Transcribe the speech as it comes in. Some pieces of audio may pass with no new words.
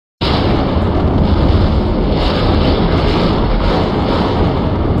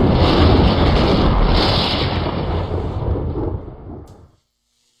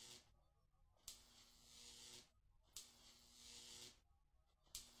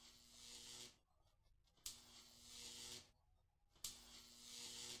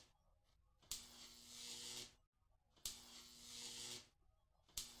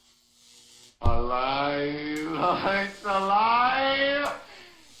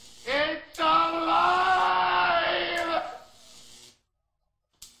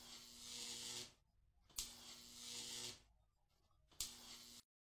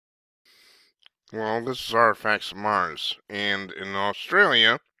Well, this is Artifacts of Mars, and in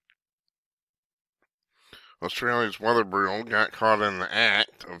Australia's Weather Bureau got caught in the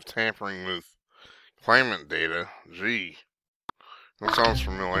act of tampering with climate data. Gee, that sounds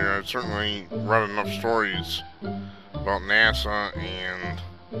familiar. I've certainly read enough stories about NASA and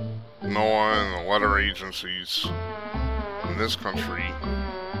NOAA and the weather agencies in this country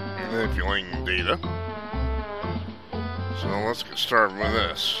manipulating data. So let's get started with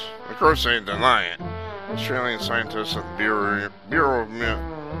this. Of course, they deny it. Australian scientists at the Bureau of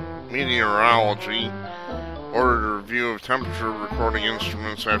Meteorology ordered a review of temperature recording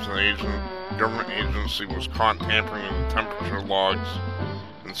instruments after the government agency was caught tampering with the temperature logs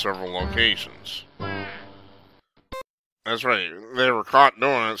in several locations. That's right, they were caught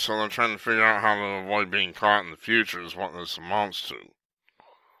doing it, so they're trying to figure out how to avoid being caught in the future is what this amounts to.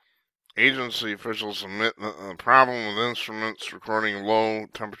 Agency officials admit that the problem with instruments recording low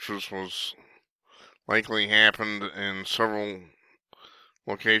temperatures was likely happened in several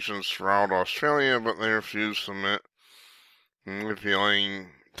locations throughout Australia, but they refuse to admit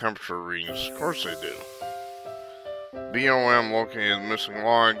manipulating temperature readings. Of course they do. BOM located missing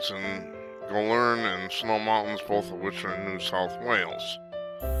logs in Goulburn and Snow Mountains, both of which are in New South Wales.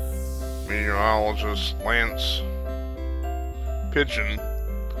 Meteorologist Lance Pigeon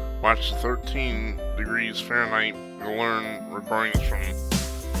watched the 13 degrees Fahrenheit Goulburn recordings from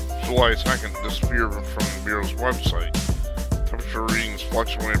July 2nd disappear from the Bureau's website. Temperature readings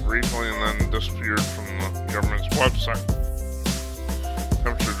fluctuated briefly and then disappeared from the government's website.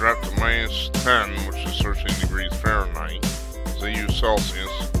 Temperature dropped to minus 10, which is 13 degrees Fahrenheit. As they use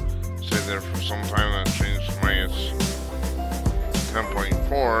Celsius, stayed there for some time, that changed to minus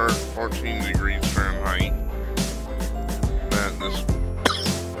 10.4, 14 degrees Fahrenheit. That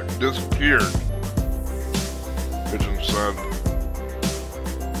disappeared, Pigeon said.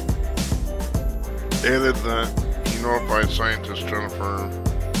 Added that he notified scientist Jennifer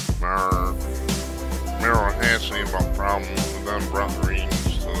Marrow-Hassey about the problem and then brought the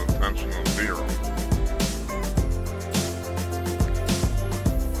readings to the attention of the Bureau.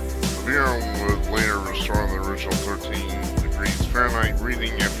 The Bureau would later restore the original 13 degrees Fahrenheit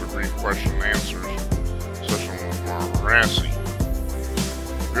reading after a brief question and answers session with Marrow-Hassey.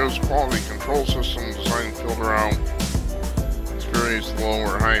 The Bureau's quality control system designed to filter out spurious low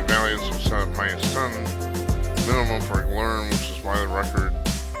or high values of set at minus 10 minimum for Goulburn, which is why the record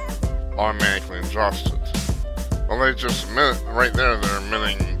automatically adjusted. Well, they just admit it right there, they're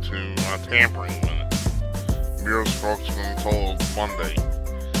admitting to tampering with it. The Bureau spokesman told Monday.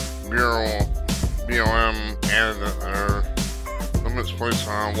 BOM added that there are limits placed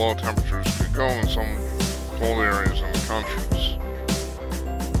on how low temperatures could go in some cold areas in the countries.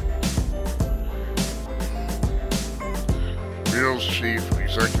 Bureau's chief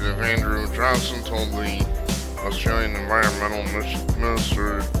executive Andrew Johnson told the Australian Environmental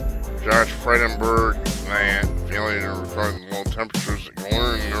Minister Josh Frydenberg that failure to record the low temperatures at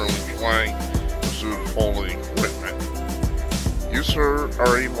Goulburn in early July was due to faulty equipment. You, sir,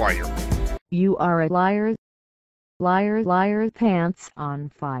 are a liar. You are a liar. Liar, liar, pants on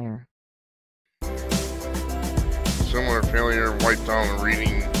fire. Similar failure wiped out a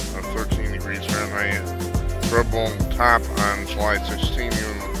reading of 13 degrees Fahrenheit treble top on July 16,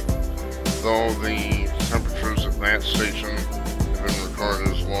 even though the temperatures at that station have been recorded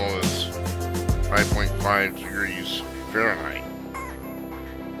as low as 5.5 degrees Fahrenheit.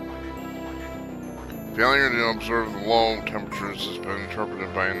 Failure to observe the low temperatures has been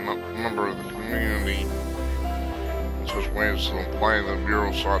interpreted by a member of the community in such ways to imply the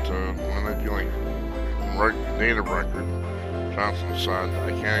Bureau sought to manipulate data record. Johnson said,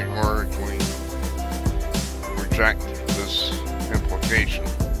 "I categorically reject this implication."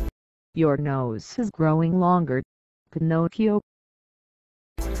 Your nose is growing longer, Pinocchio.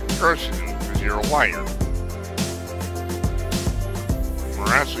 Of course you do, because you're a liar.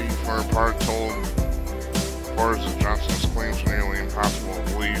 Marassi, for her part, told reporters that Johnson's claims are nearly impossible to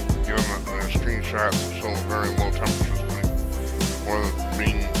believe, given that there are screenshots that show very low temperatures before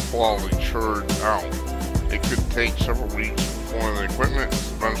being quality churned out. It could take several weeks before the equipment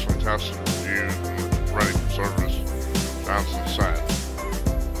is eventually tested, reviewed, and ready for service, Johnson said.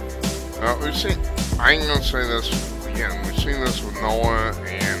 Now, I'm going to say this again, we've seen this with NOAA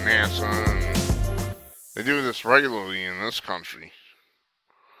and NASA, and they do this regularly in this country.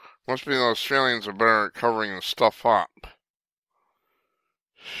 Must be the Australians are better at covering the stuff up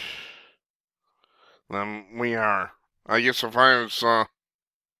than we are. I guess if I was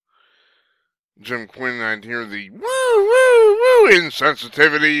Jim Quinn, I'd hear the woo, woo, woo,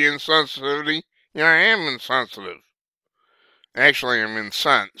 insensitivity. Yeah, I am insensitive. Actually, I'm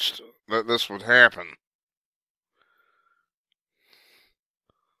incensed that this would happen.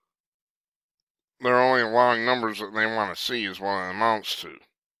 They're only allowing numbers that they want to see is what it amounts to.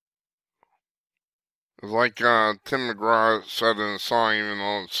 It's like Tim McGraw said in a song, even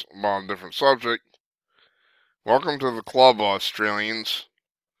though it's about a different subject. Welcome to the club, Australians.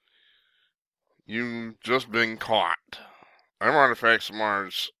 You've just been caught. I'm Artifacts of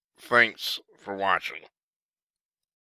Mars. Thanks for watching.